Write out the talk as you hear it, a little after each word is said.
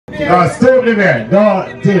No, stop me there.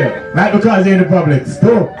 Don't dear. Not because you're in the public.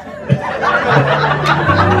 Stop.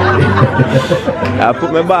 I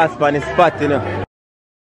put my boss on the spot, you know.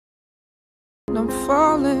 I'm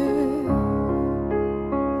falling.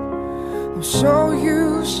 I'm so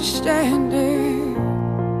used to standing,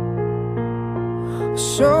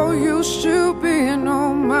 so used to being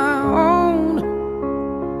on my own.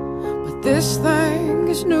 But this thing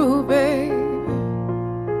is new, babe.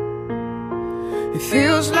 It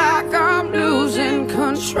feels like I'm losing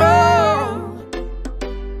control.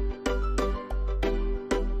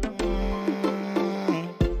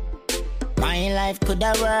 My life could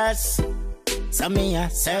have worse. So me a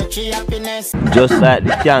search your happiness. Just like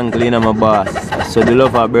the candle in my boss. So the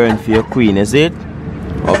love I burn for your queen, is it?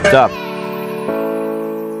 Up top.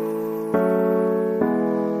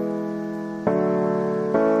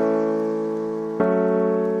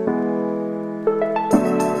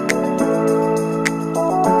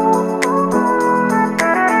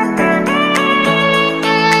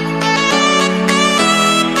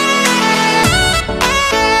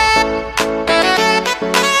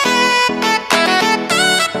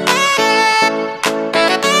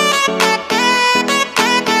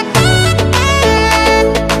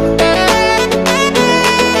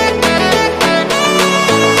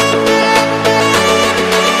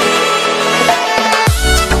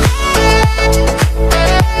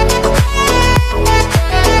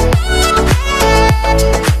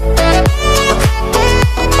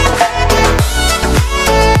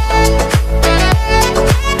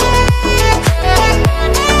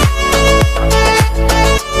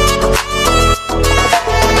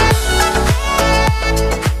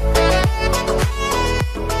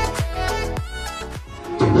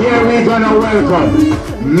 Here we're gonna welcome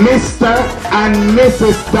Mr. and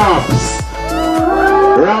Mrs. Dobbs.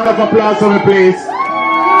 Round of applause for me, please.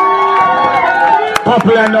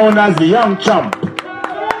 Popular known as the Young Chump.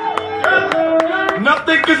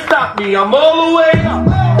 Nothing can stop me, I'm all the way up.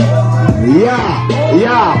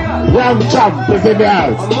 Yeah, Young Chump is in the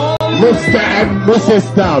house. Mr. and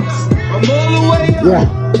Mrs. Dobbs. I'm all the way up. Yeah.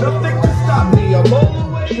 Nothing can stop me, I'm all the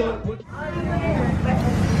way up.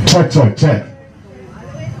 Check.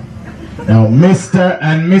 Now, Mr.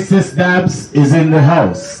 and Mrs. Dobbs is in the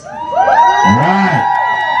house. Right.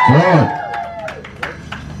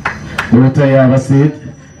 Good. Daughter, you have a seat?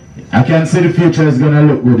 I can see the future is going to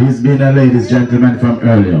look good. He's been a ladies' gentleman from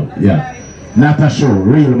earlier. Yeah. Not a show,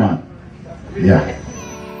 real man. Yeah.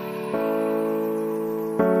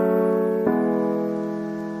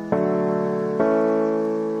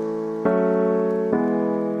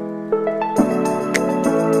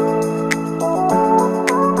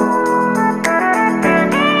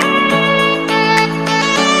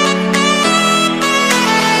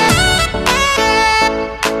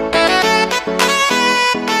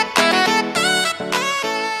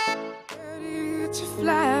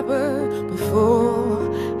 Before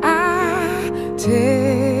I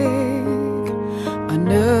take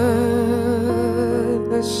another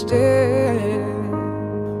step,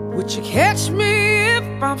 would you catch me if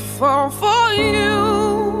I fall for you?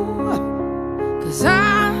 'Cause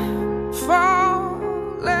I'm falling.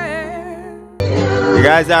 You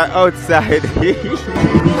guys are outside.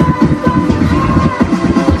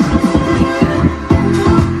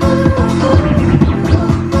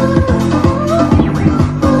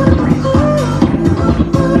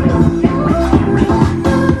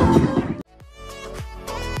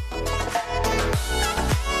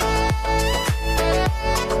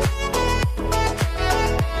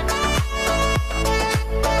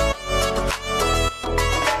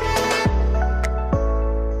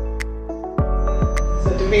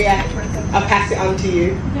 I'll pass it on to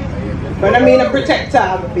you. When I mean a protector,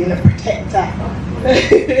 I've been a protector.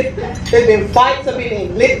 There's been fights I've been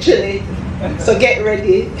in, literally. So get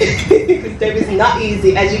ready, because there is not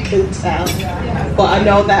easy, as you can tell. But I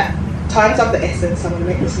know that time's of the essence. I'm gonna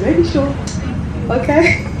make this really short.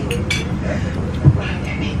 Okay?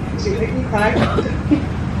 She make me cry.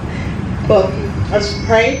 But I just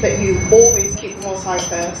pray that you always keep the Most High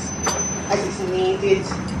first, as it's needed.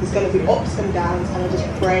 There's going to be ups and downs, and I just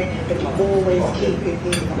pray that you always keep it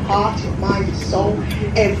in your heart, your mind, your soul,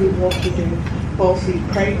 every walk you do. Both of you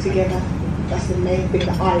pray together. That's the main thing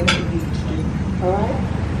that I want you to do. Alright?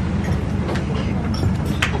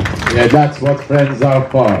 Yeah, that's what friends are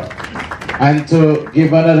for. And to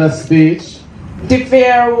give another speech.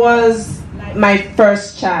 Devere was my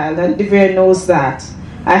first child, and Devere knows that.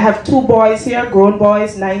 I have two boys here, grown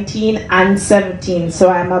boys, 19 and 17, so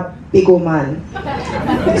I'm a big woman.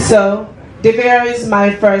 So Devere is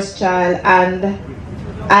my first child, and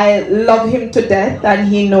I love him to death, and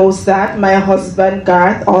he knows that. My husband,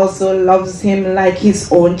 Garth, also loves him like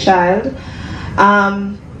his own child.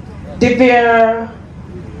 DeVere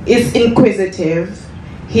is inquisitive,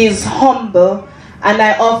 he's humble, and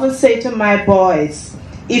I often say to my boys,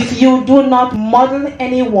 if you do not model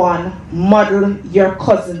anyone, model your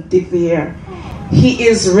cousin DeVere. He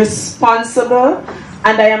is responsible,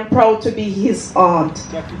 and I am proud to be his aunt.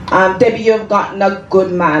 Debbie, you've gotten a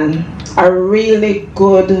good man, a really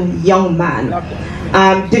good young man.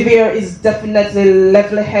 DeVere is definitely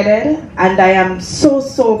level-headed, and I am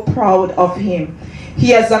so proud of him. He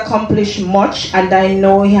has accomplished much, and I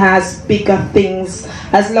know he has bigger things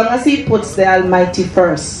as long as he puts the Almighty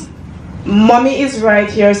first. Mommy is right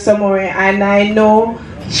here somewhere, and I know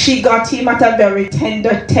she got him at a very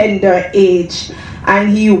tender age, and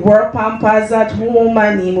he wore pampers at home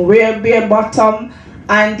and he wear bare bottom,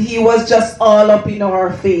 and he was just all up in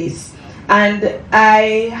our face. And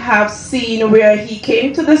I have seen where he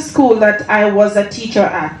came to the school that I was a teacher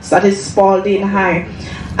at, that is Spalding High.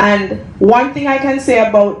 And one thing I can say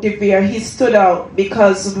about DeVere, he stood out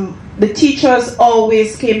because the teachers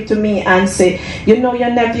always came to me and say, you know, your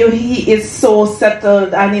nephew, he is so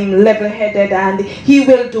settled and him level-headed and he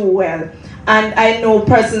will do well. And I know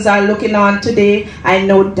persons are looking on today. I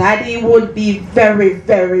know Daddy would be very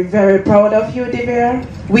proud of you, DeVere.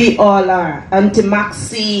 We all are. Auntie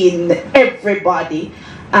Maxine, everybody.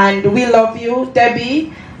 And we love you,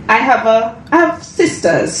 Debbie. I have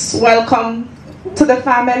sisters. Welcome to the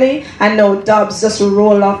family. I know DOBBS just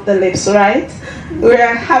roll off the lips, right?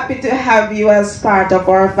 We're happy to have you as part of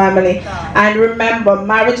our family. And remember,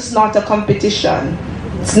 marriage is not a competition.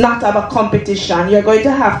 It's not about competition. You're going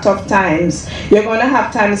to have tough times. You're going to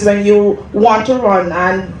have times when you want to run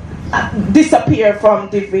and disappear from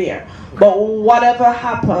DeVere. But whatever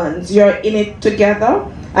happens, you're in it together.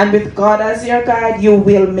 And with God as your guide, you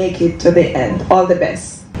will make it to the end. All the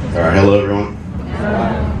best. All right, hello everyone.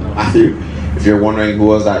 Matthew. If you're wondering who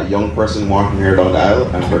was that young person walking here down the aisle,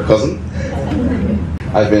 I'm her cousin.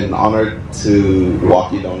 I've been honored to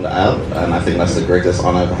walk you down the aisle, and I think that's the greatest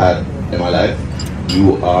honor I've had in my life.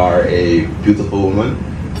 You are a beautiful woman.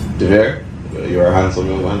 DeVere, you're a handsome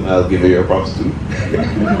young man. I'll give you your props too.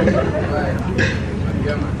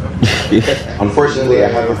 Unfortunately, I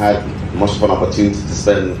haven't had much of an opportunity to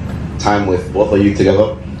spend time with both of you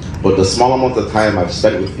together. But the small amount of time I've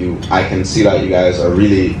spent with you, I can see that you guys are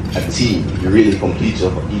really a team. You really complete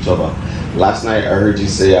each other. Last night I heard you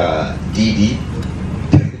say DD,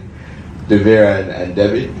 DeVere and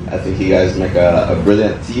Debbie. I think you guys make a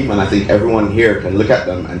brilliant team, and I think everyone here can look at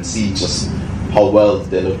them and see just how well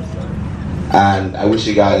they look. And I wish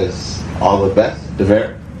you guys all the best.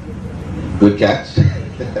 DeVere, good catch.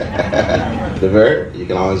 DeVere, you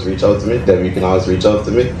can always reach out to me. Debbie, you can always reach out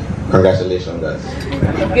to me. Congratulations, guys.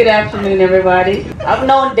 Good afternoon, everybody. I've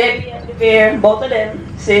known Debbie and DeVere, both of them,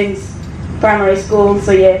 since primary school.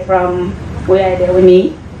 So yeah, from where they're with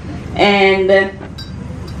me. And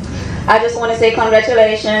I just want to say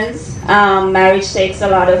congratulations. Marriage takes a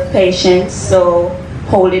lot of patience, so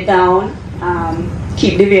hold it down.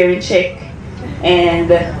 Keep DeVere in check,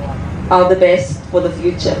 and all the best for the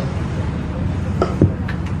future.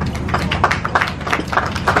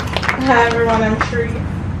 Hi everyone, I'm Tree.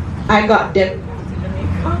 I got Debbie.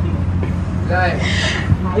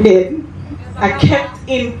 I did. I kept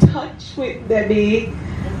in touch with Debbie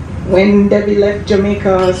when Debbie left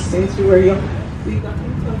Jamaica since we were young. We got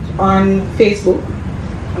in touch on Facebook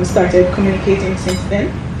and started communicating since then.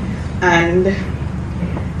 And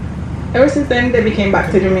ever since then, Debbie came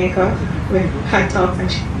back to Jamaica. We had talks and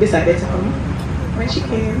she decided to come. When she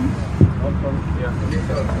came,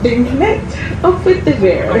 they met up with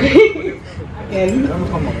DeVere. And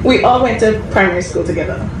we all went to primary school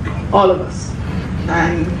together, all of us.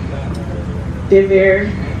 And DeVere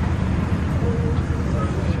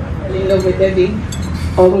fell in love with Debbie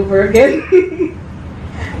all over again.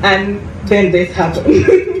 And then this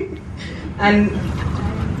happened. And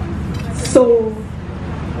so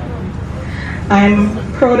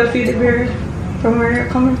I'm proud of you, DeVere, from where you're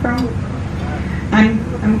coming from. And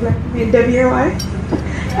I'm glad you made Debbie your wife.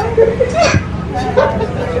 I'm good at it.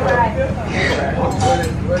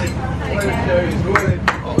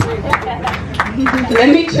 Let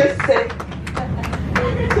me just say,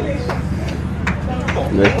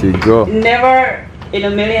 let it go. Never in a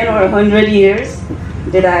million or 100 years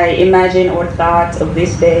did I imagine or thought of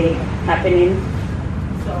this day happening.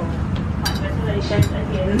 So congratulations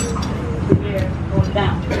again. DeVere, going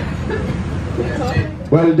down.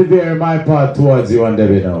 Well, DeVere, my part towards you and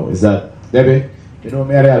Debbie now is that, Debbie, you know,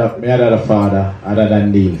 me had a father other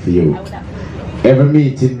than Neil for you. Every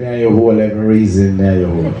meeting me and you hold, every reason me and you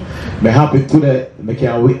hold. Me happy today, me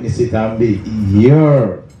can witness it and be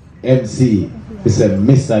your MC. We said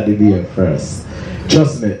Mr. DB first.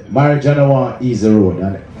 Trust me, marriage on one easy road,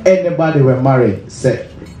 and anybody when married say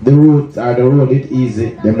the road it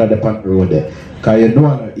easy, them not the punk road there. Cause you know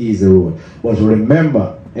an easy road. But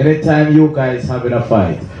remember, anytime you guys having a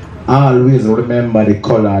fight, always remember the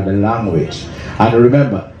color, the language. And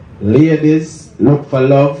remember, ladies look for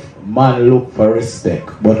love, man look for respect.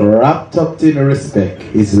 But wrapped up in respect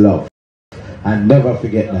is love. And never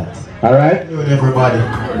forget that. Alright? Hello everybody.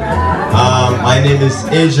 My name is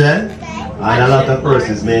Adrian, and a lot of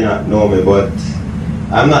persons may not know me, but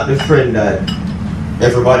I'm not the friend that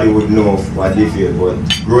everybody would know what they feel.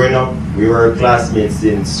 But growing up, we were classmates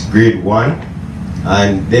since grade 1,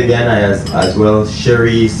 and Debbie and I as well,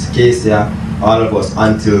 Cherise, Kesia, all of us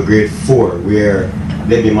until grade 4, where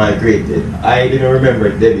Debbie migrated. I didn't remember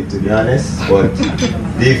Debbie, to be honest, but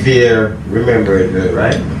Devier remembered her,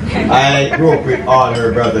 right? I grew up with all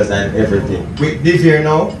her brothers and everything. With Devier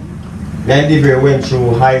now, then Devier went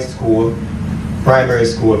through high school, primary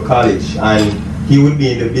school, college, and he would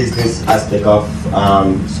be in the business aspect of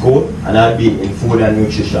school, and I'd be in food and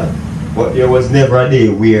nutrition. But there was never a day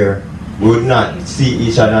where we would not see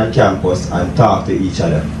each other on campus and talk to each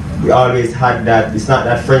other. We always had that. It's not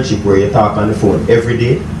that friendship where you talk on the phone every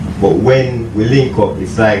day, but when we link up,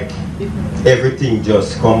 it's like everything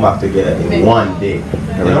just come back together in one day,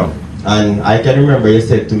 you know? And I can remember you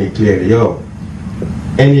said to me clearly, yo,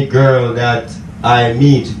 any girl that I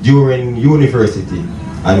meet during university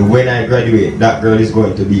and when I graduate, that girl is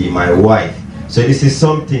going to be my wife. So this is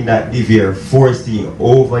something that Devier foreseen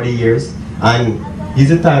over the years, and he's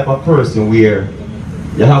the type of person where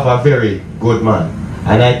you have a very good man.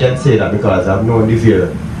 And I can say that because I've known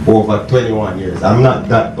Devier over 21 years. I'm not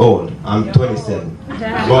that old, I'm 27.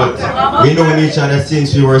 But we know each other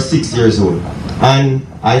since we were 6 years old. And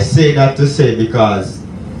I say that to say because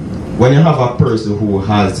when you have a person who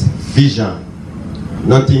has vision,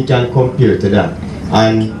 nothing can compare to that.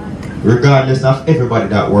 And regardless of everybody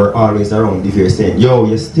that were always around Devier saying, yo,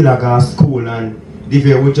 you still a go to school, and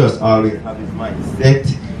Devier would just always have his mind set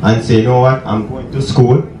and say, you know what, I'm going to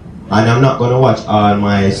school, and I'm not going to watch all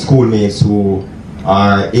my schoolmates who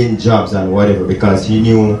are in jobs and whatever, because he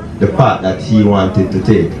knew the path that he wanted to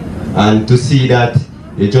take. And to see that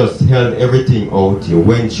you just held everything out, you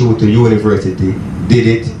went through to university, did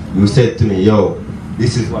it, you said to me, yo,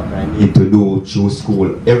 this is what I need to do through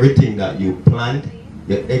school. Everything that you planned,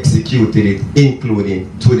 you executed it,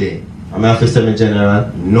 including today. I'm Officer in General,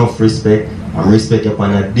 enough respect, and respect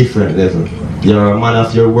upon a different level. You're a man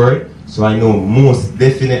of your word, so I know most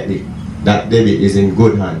definitely that Debbie is in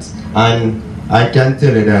good hands. And I can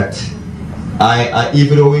tell you that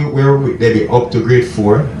even though we were with Debbie up to grade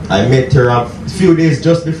 4, I met her a few days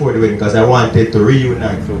just before the wedding because I wanted to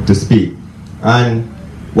reunite to speak. And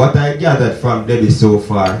what I gathered from Debbie so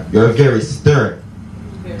far, you're very stern.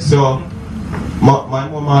 So my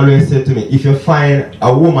mom always said to me, if you find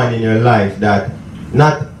a woman in your life that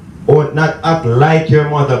not act like your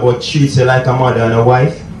mother but treats you like a mother and a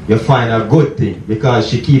wife, you find a good thing because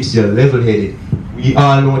she keeps you level-headed. We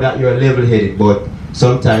all know that you're level-headed, but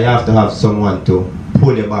sometimes you have to have someone to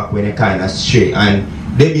pull you back when you're kind of stray, and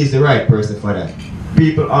Debbie is the right person for that.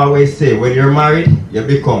 People always say when you're married, you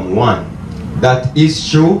become one. That is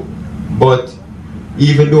true, but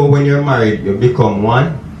even though when you're married, you become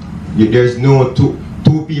one, there's no two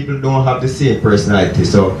people don't have the same personality.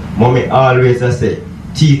 So mommy always say,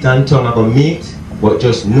 teeth and tongue are gonna meet, but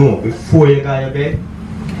just know before you go to bed,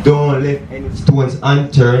 don't let any stones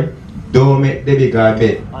unturned. Don't make Debbie go to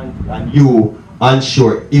bed and you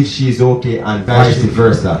unsure if she's okay, and vice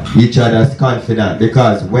versa. Each other's confident,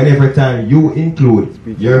 because whenever time you include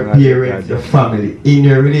your parents, your family in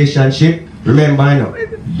your relationship, remember, I know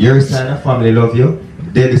your side of family love you,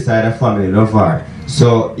 Debbie's side of family love her.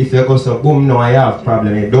 So if you go so boom, no, I have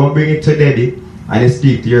problem, don't bring it to Debbie and you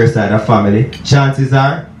speak to your side of family. Chances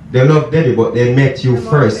are they love Debbie, but they met you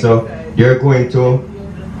first, so you're going to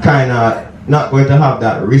kind of not going to have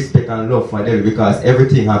that respect and love for Debbie because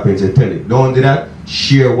everything happens, you tell it. Don't do that.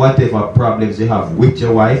 Share whatever problems you have with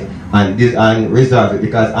your wife and resolve it,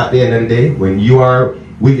 because at the end of the day, when you are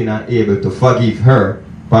willing and able to forgive her,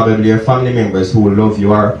 probably your family members who love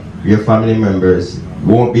you, or your family members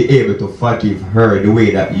won't be able to forgive her the way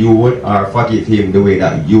that you would, or forgive him the way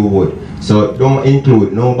that you would. So don't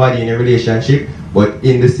include nobody in a relationship, but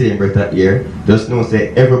in the same breath that year, just know say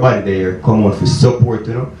everybody there come out for support,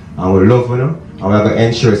 you know, and we love, you know, and we're going to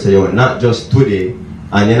ensure say you're not just today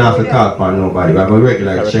and you don't have to talk about nobody. We're going to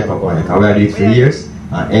regularly check up on it, because we have it for years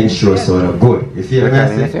and ensure so they're good. You feel me?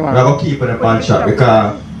 We're going to keep on the pan shop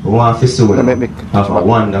because we want to soon have a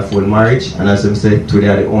wonderful marriage, and as I say, today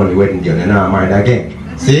are the only wedding day, and they're not married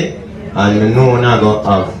again. See? And we know we're going to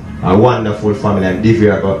have a wonderful family, and Davey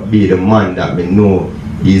are going to be the man that we know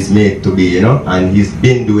he's made to be, you know, and he's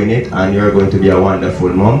been doing it, and you're going to be a wonderful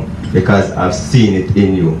mom because I've seen it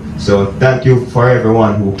in you. So thank you for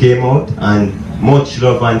everyone who came out, and much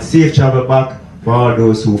love and safe travel back for all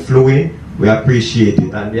those who flew in. We appreciate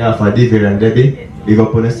it. On behalf of Davey and Debbie, big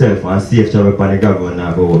up on yourself and safe travel upon the government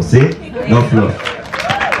now go. See? No love.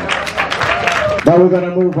 Now we're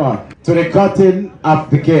gonna move on to the cutting of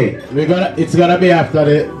the cake. It's gonna be after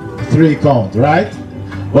the 3 count, right?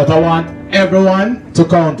 But I want everyone to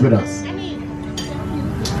count with us.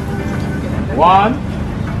 1,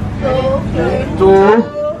 2,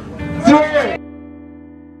 3.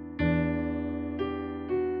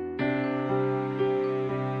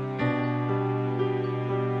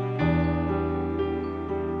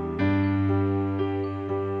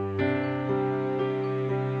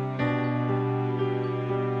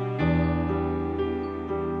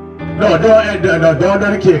 No, don't do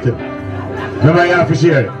the cake. Remember, you have to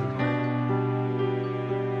share it.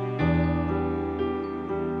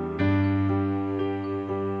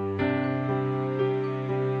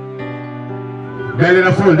 Belly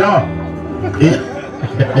not full, no?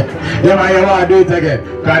 Yeah, man, you want to do it again.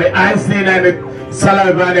 Because the icing and the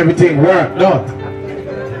saliva and everything work, no?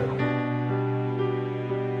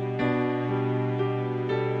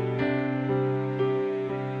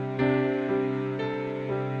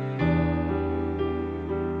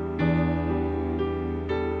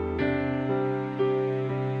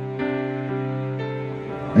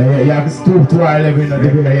 You have to stoop to our level, you know,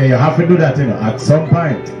 you have to do that, you know, at some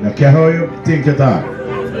point. No care how you think it are.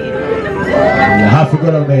 You have to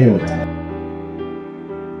go down there, you.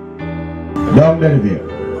 Down there, you.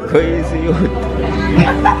 Crazy, you.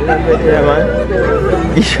 Yeah,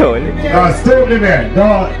 man. You surely. Oh, stoop there.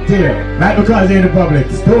 Don't tell. Not because you're in the public.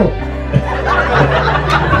 Stoop.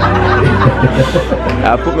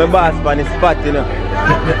 I put my boss on the spot, you know.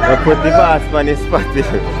 I put the boss on the spot, you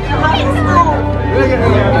know.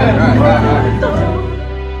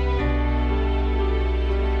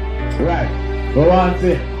 Right. We want to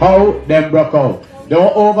see how them broke out.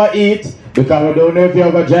 Don't overeat because we don't know if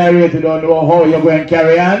you're going to gyrate, we don't know how you're going to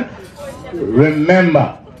carry on.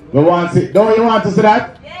 Remember, we want to see. Don't you want to see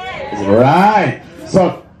that? Yes. Right.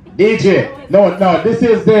 So, DJ, no, this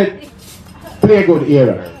is the play good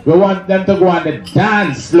era. We want them to go on the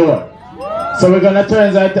dance floor. So we're going to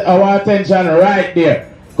turn our attention right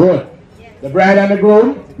there. Good. The bride and the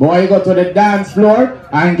groom, boy, you go to the dance floor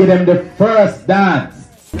and give them the first dance.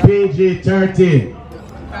 PG-13.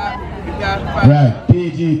 Right,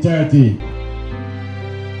 PG-13.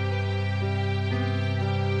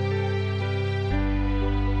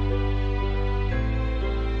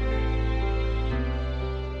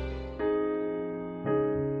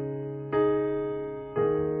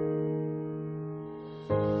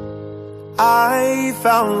 I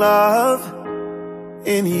found love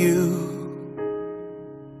in you,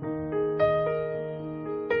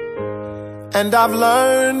 and I've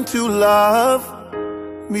learned to love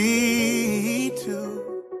me too.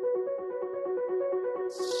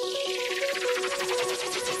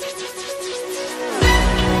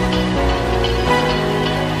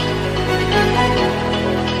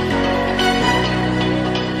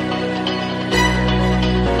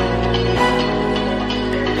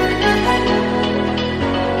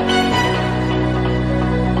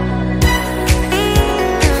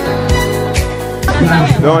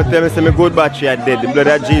 Don't tell me say my good battery are dead. The blood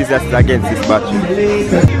of Jesus is against this battery.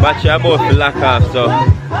 Battery about to lock off, so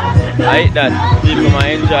I hate that. People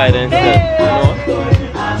might enjoy themselves,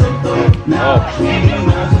 you know. Oh.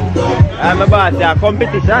 I'm about to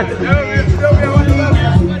competition.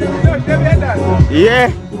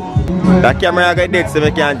 Yeah. That camera got dead so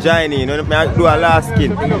I can join in. I do a last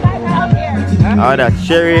skin. All that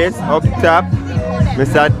cherries up top.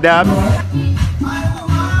 Mr. DOBBS.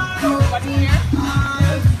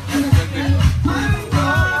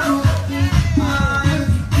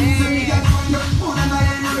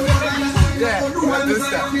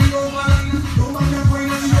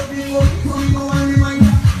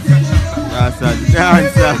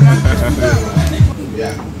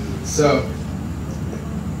 Yeah. So,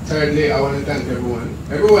 thirdly, I want to thank everyone.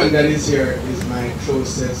 Everyone that is here is my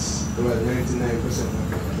closest, well, 99%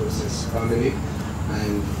 of my closest family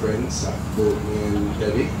and friends of both me and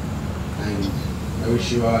Debbie. And I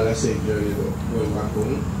wish you all a safe journey going back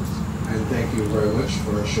home. And thank you very much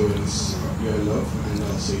for showing us your love and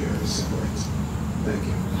also your support. Thank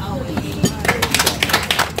you.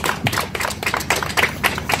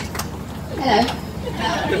 Hello.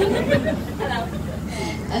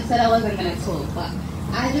 I said I wasn't going to talk, but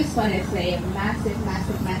I just want to say a massive,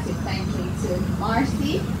 massive, massive thank you to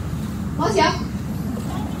Marcy. Marcia?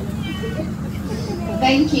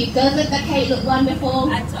 Thank you. Doesn't the cake look wonderful?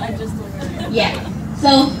 I just told her. Yeah.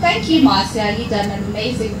 So thank you, Marcia. You've done an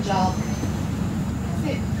amazing job.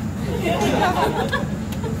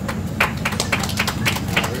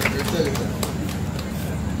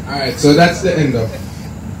 Alright, so that's the end of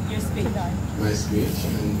your speech. My speech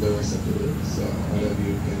and the rest of the week. So all of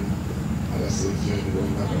you can have a safe journey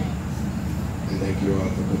going back home. And thank you all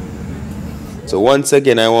for coming. So once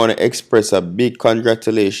again, I want to express a big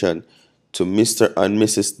congratulations to Mr. and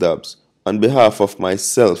Mrs. Dobbs on behalf of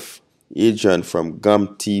myself, Adrian from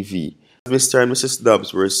GaampTv. Mr. and Mrs.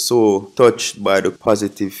 Dobbs were so touched by the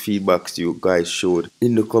positive feedbacks you guys showed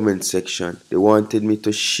in the comment section. They wanted me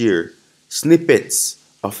to share snippets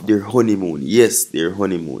of their honeymoon. Yes, their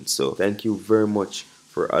honeymoon. So thank you very much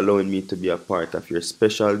for allowing me to be a part of your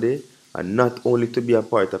special day. And not only to be a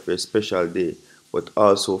part of your special day, but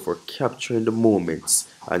also for capturing the moments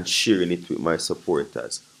and sharing it with my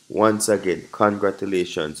supporters. Once again,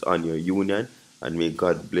 congratulations on your union, and may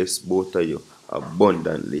God bless both of you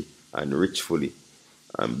abundantly and richfully.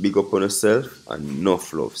 And big up on yourself and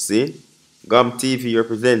enough love. See? GaampTv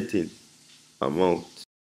representing. I'm out.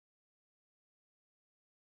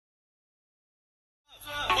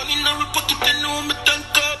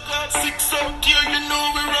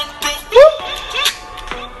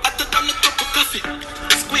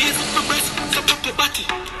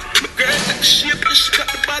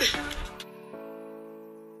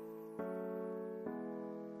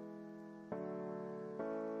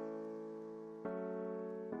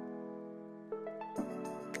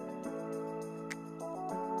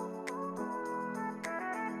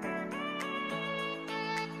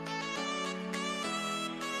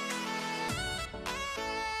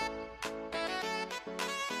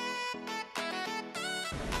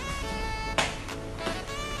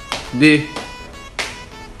 D.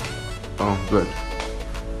 Oh, good.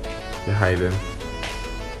 You're hiding.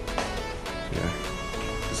 Yeah.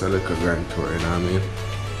 It's a little grand tour, you know what I mean?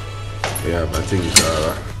 Yeah, but I think it's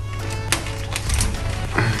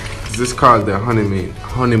this is called the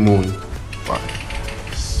honeymoon bar.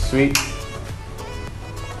 Sweet.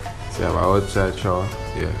 See, I have an outside shower.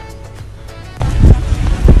 Yeah.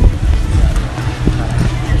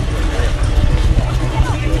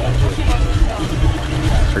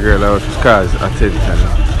 A girl out with cars attention.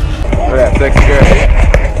 Look at that sexy girl.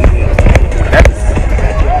 Yes.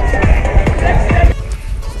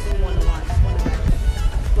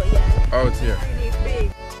 Out here.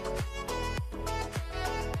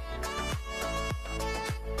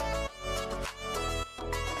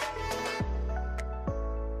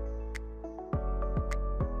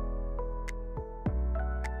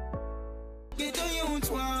 Get a youth,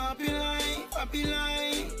 happy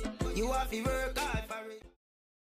life, you have to work